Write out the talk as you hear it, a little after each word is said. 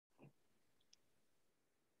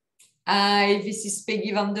Hi, this is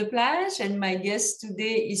Peggy van der Plage, and my guest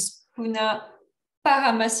today is Punna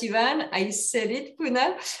Paramasivan. I said it,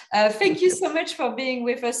 Punna. Thank Yes, you yes. so much for being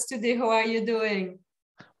with us today. How are you doing?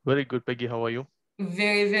 Very good, Peggy. How are you?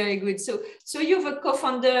 Very, very good. So you're the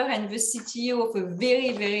co-founder and the CTO of a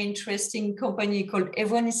very, very interesting company called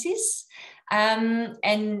EvonSys.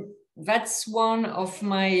 And that's one of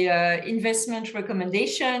my investment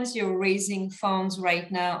recommendations. You're raising funds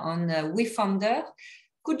right now on WeFounder.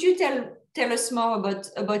 Could you tell us more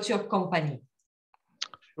about your company?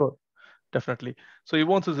 Sure, definitely. So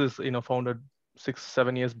EvonSys is, founded 6,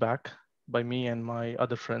 7 years back by me and my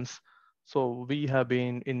other friends. So we have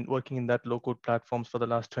been in working in that low-code platforms for the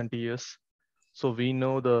last 20 years. So we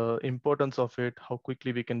know the importance of it, how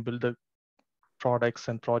quickly we can build the products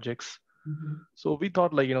and projects. Mhm. So we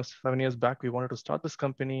thought, 7 years back, we wanted to start this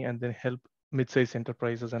company and then help mid-sized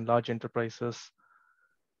enterprises and large enterprises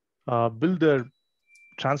build their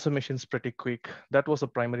transformations pretty quick. That was the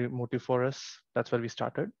primary motive for us. That's where we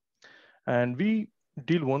started. And we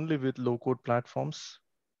deal only with low code platforms.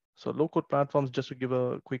 So low code platforms, just to give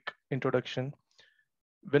a quick introduction,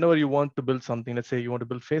 whenever you want to build something, let's say you want to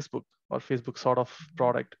build Facebook or Facebook sort of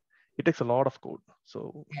product, it takes a lot of code.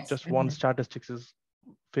 So Yes. just one statistics is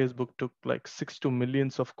Facebook took like 6 to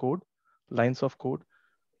millions of code, lines of code.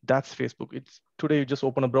 That's Facebook. It's today you just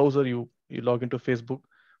open a browser, you log into Facebook,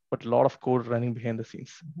 but a lot of code running behind the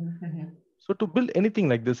scenes. Mhm. So to build anything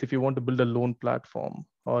like this, if you want to build a loan platform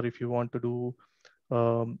or if you want to do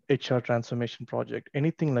HR transformation project,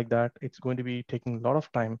 anything like that, it's going to be taking a lot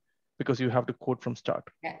of time because you have to code from start.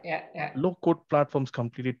 Yeah, yeah, yeah. Low code platforms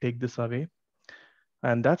completely take this away.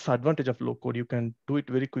 And that's the advantage of low code. You can do it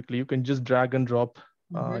very quickly. You can just drag and drop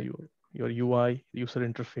Mhm. your UI, user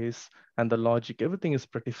interface, and the logic. Everything is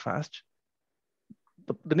pretty fast.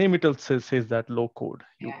 The name itself says that low code.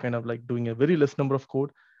 You Yeah. kind of like doing a very less number of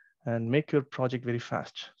code and make your project very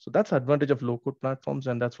fast. So that's the advantage of low code platforms,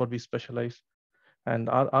 and that's what we specialize. And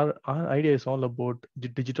our idea is all about the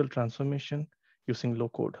digital transformation using low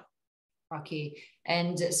code. Okay.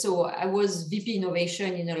 And so I was VP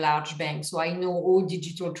innovation in a large bank. So I know all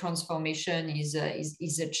digital transformation is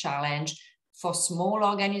a challenge for small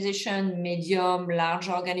organization, medium, large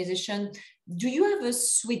organization. Do you have a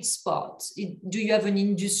sweet spot? Do you have an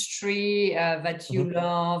industry that Mhm. you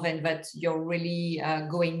love and that you're really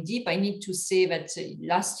going deep? I need to say that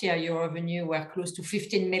last year your revenue were close to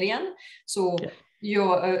 15 million. So Yeah.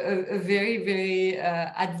 you're a very, very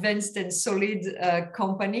advanced and solid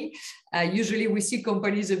company. Usually we see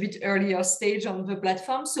companies a bit earlier stage on the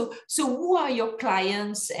platform. So who are your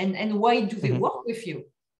clients and why do they Mhm. work with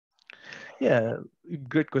you? Yeah,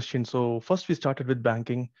 great question. So first we started with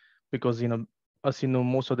banking because as you know,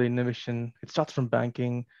 most of the innovation it starts from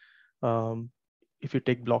banking. Um, if you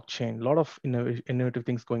take blockchain, a lot of innovative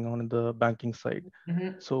things going on in the banking side.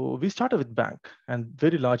 Mhm. So we started with bank and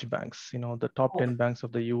very large banks. The top Oh, 10 banks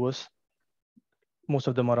of the US, most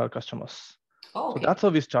of them are our customers. oh, So okay. that's how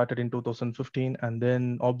we started in 2015. And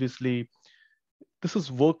then obviously this is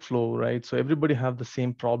workflow, right? So everybody have the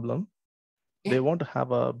same problem. Yeah, They want to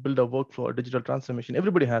have a build a workflow, a digital transformation.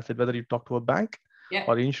 Everybody has it, whether you talk to a bank yeah,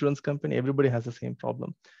 or insurance company, everybody has the same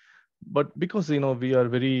problem. But because we are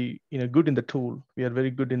very good in the tool, we are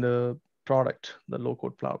very good in the product, the low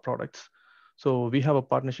code products. So we have a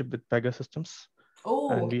partnership with Pegasystems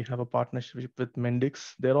oh, and okay. we have a partnership with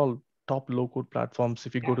Mendix. They're all top low code platforms.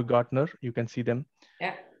 If you go Yeah, to Gartner, you can see them.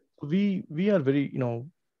 yeah. We are very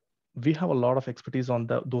we have a lot of expertise on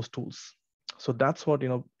those tools. So that's what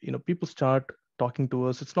people start talking to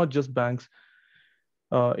us. It's not just banks,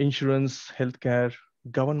 insurance, healthcare,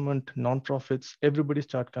 government, nonprofits. Everybody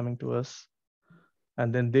start coming to us,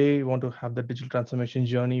 and then they want to have the digital transformation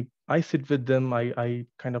journey. I sit with them. I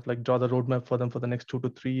kind of like draw the roadmap for them for the next 2 to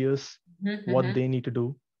 3 years, what Mhm. they need to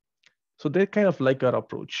do. So they kind of like our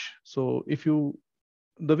approach. So if you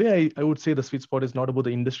the way I would say the sweet spot is not about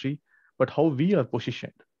the industry, but how we are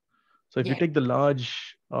positioned. So if you Yeah, take the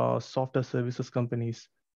large software services companies,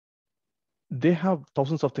 they have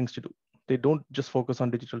thousands of things to do. They don't just focus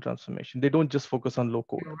on digital transformation. They don't just focus on low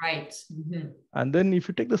code. you're right. Mhm. And then if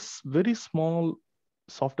you take this very small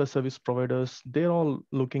software service providers, they're all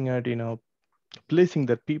looking at placing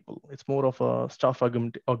their people. It's more of a staff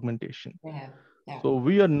augmentation. Yeah, yeah. So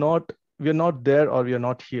we are not there or we are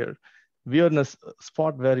not here. We are in a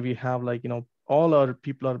spot where we have all our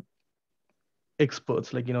people are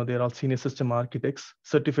experts. They're all senior system architects,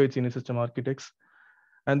 certified senior system architects,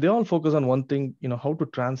 and they all focus on one thing, how to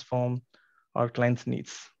transform our clients'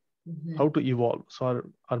 needs, how Mhm. to evolve. So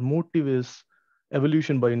our motive is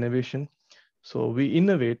evolution by innovation. So we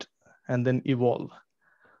innovate and then evolve.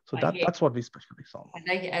 So that's what we specialize on.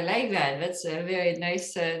 I like that. That's a very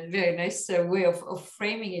nice way of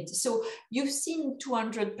framing it. So you've seen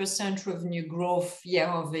 200% revenue growth year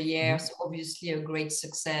over year. So obviously a great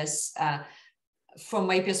success. From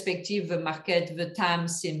my perspective, the TAM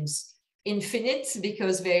seems infinite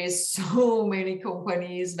because there is so many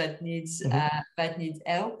companies that needs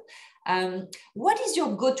help. What is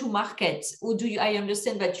your go-to market? Or I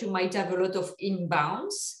understand that you might have a lot of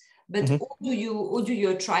inbounds, but how do you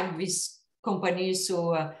attract these companies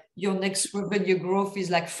so your next revenue growth is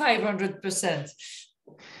like 500%?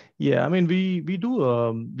 Yeah, I mean, we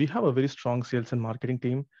do we have a very strong sales and marketing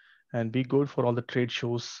team, and we go for all the trade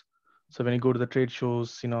shows. So when you go to the trade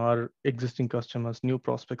shows, our existing customers, new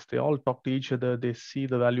prospects, they all talk to each other. They see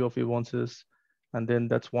the value of EvonSys, and then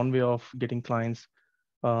that's one way of getting clients.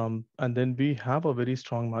 And then we have a very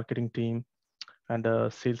strong marketing team and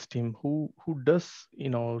a sales team who does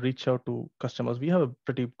reach out to customers. We have a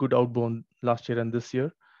pretty good outbound last year and this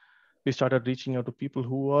year. We started reaching out to people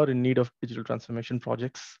who are in need of digital transformation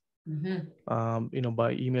projects,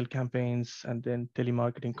 by email campaigns and then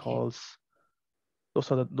telemarketing calls.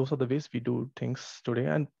 Those are the ways we do things today.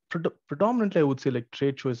 And predominantly, I would say like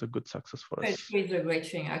trade show is a good success for us. Trade show is a great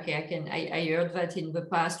thing. Okay, I heard that in the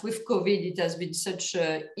past. With COVID, it has been such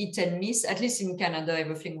a hit and miss. At least in Canada,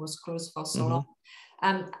 everything was closed for so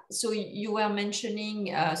long. So you were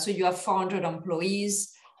mentioning, so you have 400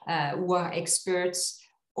 employees who are experts.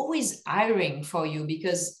 Always hiring for you,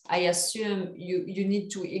 because I assume you need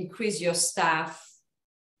to increase your staff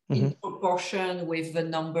in proportion with the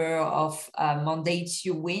number of mandates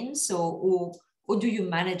you win. So how do you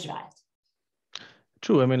manage that?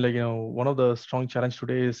 True. I mean, one of the strong challenge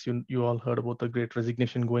today is you all heard about the great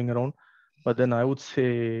resignation going around. But then I would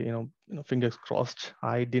say, fingers crossed,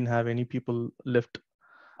 I didn't have any people left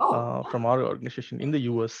from our organization in the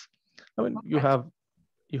US. I mean, you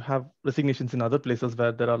have resignations in other places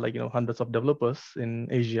where there are hundreds of developers in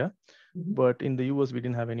Asia, but in the US, we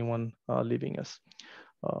didn't have anyone leaving us.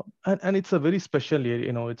 And it's a very special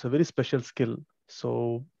area, it's a very special skill.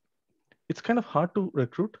 So it's kind of hard to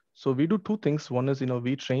recruit. So we do two things. One is,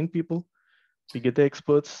 we train people, we get the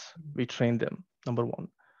experts, we train them, number one.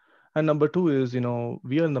 And number two is,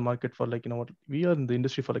 we are in the market for we are in the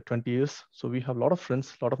industry for 20 years. So we have a lot of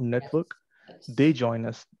friends, a lot of network. Yes. They join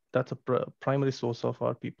us. That's a primary source of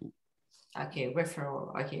our people. Okay,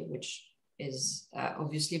 referral. Okay, which is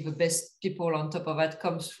obviously the best people on top of that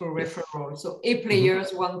comes through referral. So A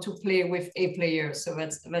players want to play with A players. So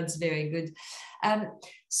that's very good.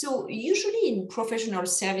 So usually in professional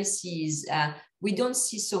services, we don't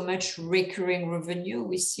see so much recurring revenue.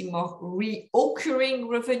 We see more reoccurring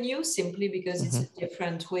revenue simply because it's a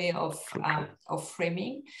different way of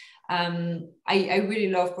framing. I really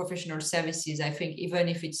love professional services. I think even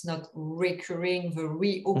if it's not recurring, the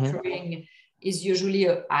reoccurring is usually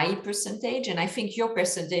a high percentage. And I think your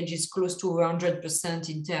percentage is close to 100%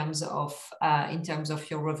 in terms of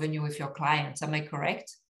your revenue with your clients. Am I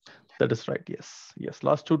correct? That is right. Yes.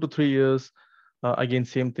 Last 2 to 3 years, again,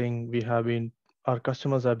 same thing. Our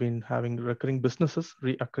customers have been having reoccurring businesses,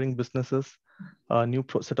 new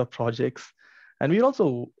set of projects. And we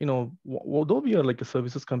also, although we are like a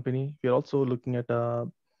services company, we are also looking at a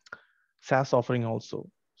SaaS offering also.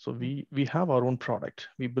 So we have our own product.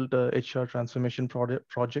 We built a HR transformation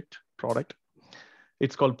product.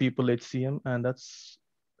 It's called People HCM. And that's,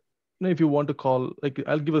 if you want to call,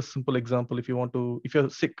 I'll give a simple example. If you're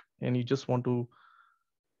sick and you just want to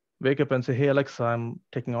wake up and say, hey, Alexa, I'm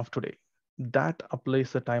taking off today. That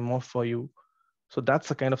applies the time off for you. So that's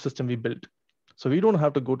the kind of system we built. So we don't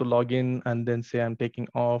have to go to login and then say, I'm taking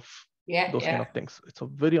off, those kind of things. It's a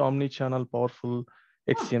very omni-channel, powerful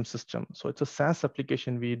HCM system. So it's a SaaS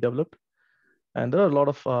application we developed. And there are a lot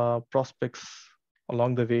of prospects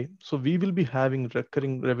along the way. So we will be having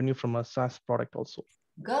recurring revenue from a SaaS product also.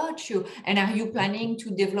 Got you. And are you planning to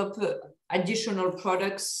develop additional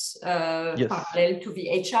products parallel to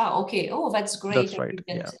the HR? Okay. Oh, that's great. That's right.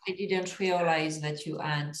 I didn't realize that you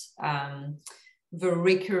had the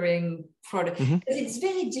recurring product. It's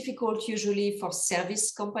very difficult usually for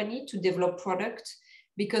service company to develop product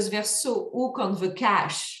because they're so hooked on the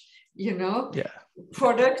cash,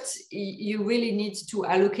 Product, you really need to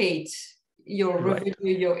allocate your revenue,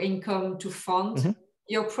 your income to fund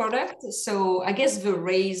your product. So I guess the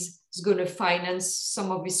raise is going to finance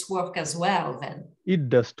some of this work as well then. It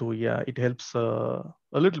does too. Yeah, it helps a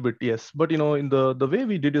little bit. Yes. But, in the way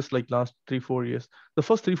we did is last 3-4 years, the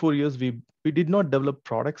first 3-4 years, we did not develop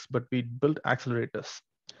products, but we built accelerators.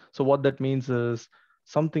 So what that means is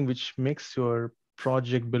something which makes your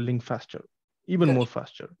project building faster, even more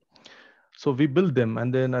faster. So we built them.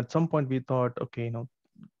 And then at some point we thought, okay,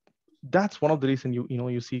 that's one of the reasons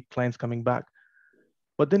you see clients coming back.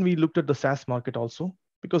 But then we looked at the SaaS market also,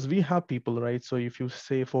 because we have people, right? So if you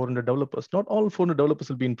say 400 developers, not all 400 developers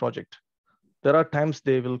will be in project. There are times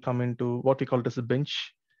they will come into what we call it as a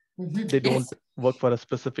bench. They don't Yes. work for a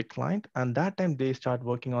specific client, and that time they start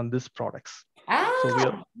working on these products. So we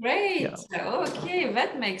are, Ah, yeah, great. Okay,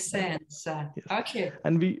 that makes yeah, sense. yes. Okay.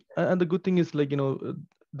 And the good thing is, like,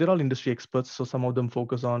 they're all industry experts. So some of them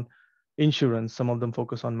focus on insurance, some of them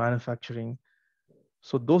focus on manufacturing.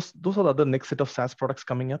 So those are the other next set of SaaS products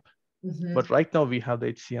coming up. Mhm. But right now we have the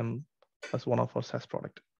HCM as one of our SaaS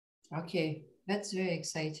product. Okay, that's very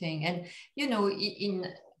exciting. And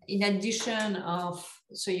in addition of,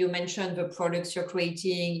 so you mentioned the products you're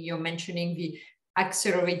creating, you're mentioning the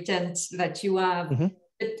accelerant that you have, Mhm.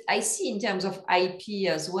 but I see in terms of IP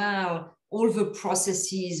as well, all the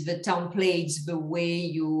processes, the templates, the way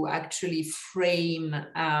you actually frame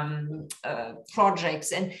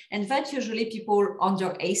projects, and that usually people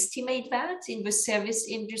underestimate that in the service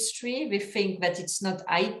industry. They think that it's not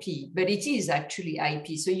IP, but it is actually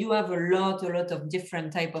IP. So you have a lot of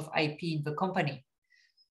different type of IP in the company.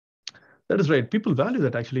 That is right. People value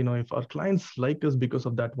that, actually. If our clients like us because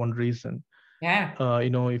of that one reason. Yeah.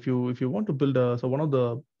 If you want to build a, so one of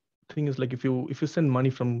the thing is, like, if you send money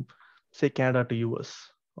from, say, Canada to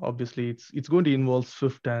US, obviously it's going to involve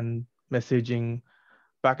Swift and messaging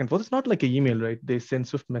back and forth. It's not like an email, right? They send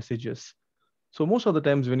Swift messages. So most of the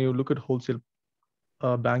times when you look at wholesale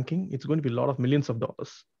banking, it's going to be a lot of millions of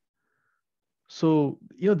dollars. So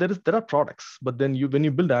there are products, but then when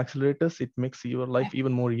you build accelerators, it makes your life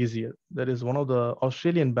even more easier. There is one of the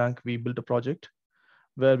Australian bank, we built a project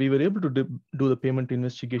where we were able to do the payment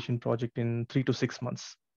investigation project in 3 to 6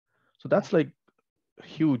 months. So that's like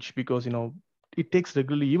huge, because it takes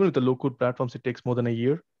regularly, even with the low code platforms, it takes more than a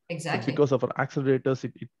year. But Exactly. because of our accelerators,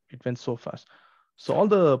 it went so fast. So all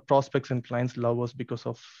the prospects and clients love us because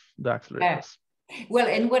of the Yeah. accelerators. Well,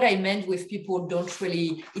 and what I meant with people don't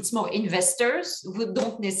really, it's more investors who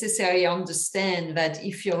don't necessarily understand that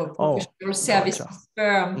if you're a Oh, professional gotcha. services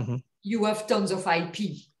firm, Hmm. you have tons of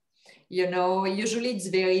IP. Usually it's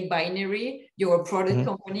very binary. You're a product Hmm.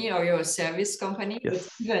 company or you're a service company, but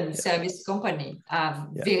Yes. even Yeah. service company have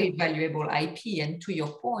Yeah. very valuable IP. And to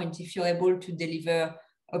your point, if you're able to deliver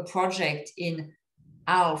a project in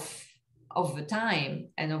half of the time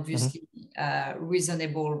and Hmm. obviously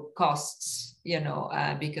reasonable costs,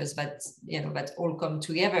 because that all come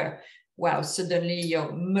together, well, suddenly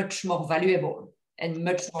you're much more valuable and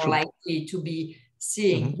much more True. likely to be Hmm.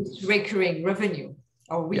 seeing this recurring revenue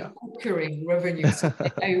or Yeah. recurring revenue. So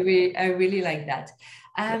I really like that.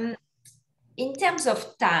 Yeah. In terms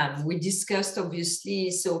of TAM, we discussed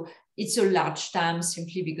obviously, so it's a large TAM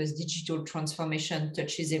simply because digital transformation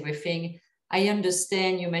touches everything. I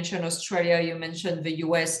understand you mentioned Australia, you mentioned the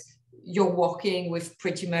US. You're working with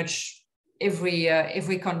pretty much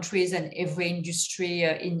every countries and every industry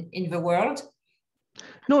in the world.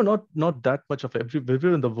 No, not that much of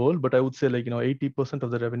everywhere in the world, but I would say, like, 80%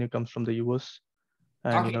 of the revenue comes from the US,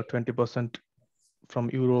 and Okay. 20% from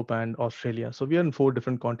Europe and Australia. So we are in 4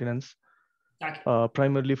 different continents. Okay.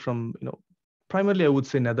 Primarily I would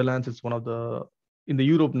say Netherlands is one of the, in the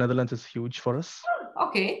Europe, Netherlands is huge for us.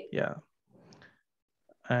 Okay. Yeah.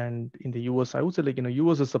 And in the US, I would say, like,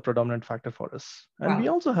 US is a predominant factor for us. And we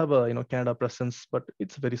Well, also have a, Canada presence, but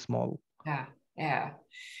it's very small. yeah, yeah.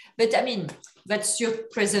 But I mean, that's your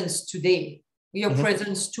presence today. Your Mhm.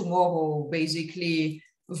 presence tomorrow, basically,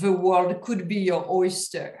 the world could be your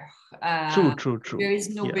oyster. True, true, true. There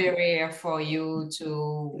is no Yeah. barrier for you to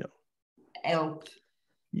No. help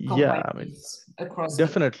Yeah, I mean, companies across the.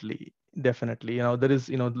 definitely, definitely. There is,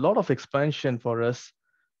 a lot of expansion for us.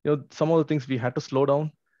 Some of the things we had to slow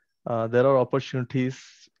down. There are opportunities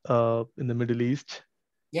in the Middle East,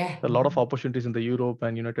 Yeah, a lot of opportunities in the Europe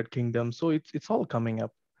and United Kingdom. So it's all coming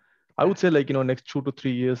up. I would say, like, next 2 to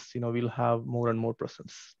 3 years, we'll have more and more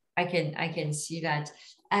presence. I can see that.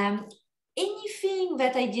 Um, Anything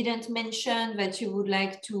that I didn't mention that you would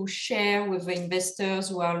like to share with the investors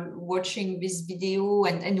who are watching this video,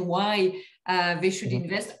 and why they should Mhm.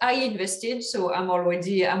 invest? I invested, so I'm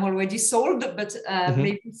already sold, but Mhm.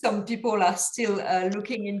 maybe some people are still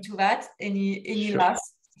looking into that. Any Sure.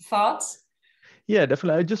 last thoughts? Yeah,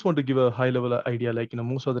 definitely. I just want to give a high level idea. Like,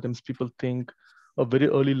 most of the times people think a very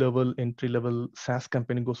early level, entry level SaaS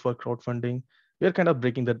company goes for crowdfunding. We are kind of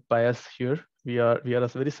breaking that bias here. We are a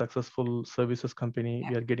very successful services company.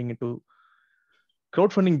 We are getting into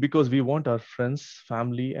crowdfunding because we want our friends,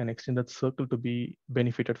 family, and extended circle to be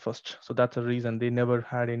benefited first. So that's a reason. They never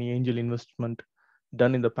had any angel investment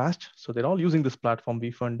done in the past. So they're all using this platform,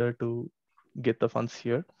 we funder, to get the funds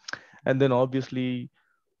here. And then obviously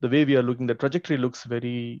the way we are looking, the trajectory looks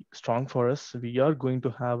very strong for us. We are going to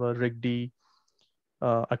have a Reg D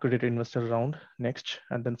accredited investor round next,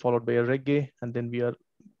 and then followed by a Reg A, and then we are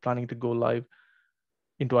planning to go live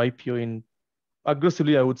into IPO in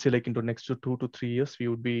aggressively, I would say, like into next 2 to 3 years, we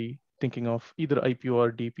would be thinking of either IPO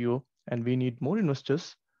or DPO, and we need more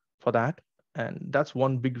investors for that. And that's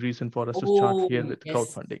one big reason for us to start here with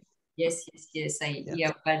crowdfunding. Yes. I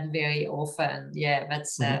hear that very often. Yeah,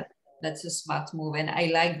 that's a smart move. And I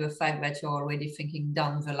like the fact that you're already thinking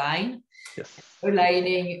down the line. Yes.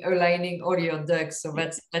 Aligning all your ducks. So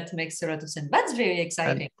that makes a lot of sense. That's very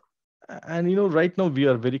exciting. And you know, right now we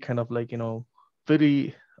are very kind of like, you know,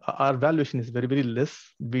 our valuation is very, very less.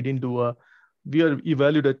 We didn't do we are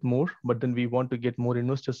evaluated more, but then we want to get more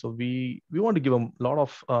investors. So we want to give a lot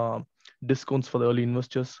of discounts for the early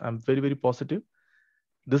investors. I'm very, very positive.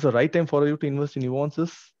 This is the right time for you to invest in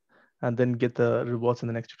EvonSys and then get the rewards in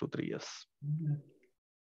the next 2 to 3 years.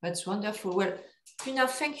 That's wonderful. Well, Punna,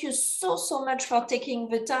 thank you so much for taking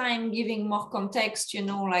the time, giving more context. You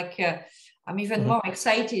know, like I'm even more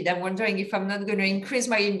excited. I'm wondering if I'm not going to increase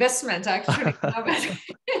my investment actually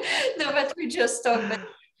now that we just talked. But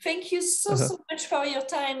thank you so much for your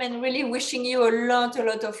time, and really wishing you a lot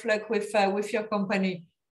of luck with your company.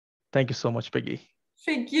 Thank you so much, Peggy.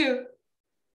 Thank you.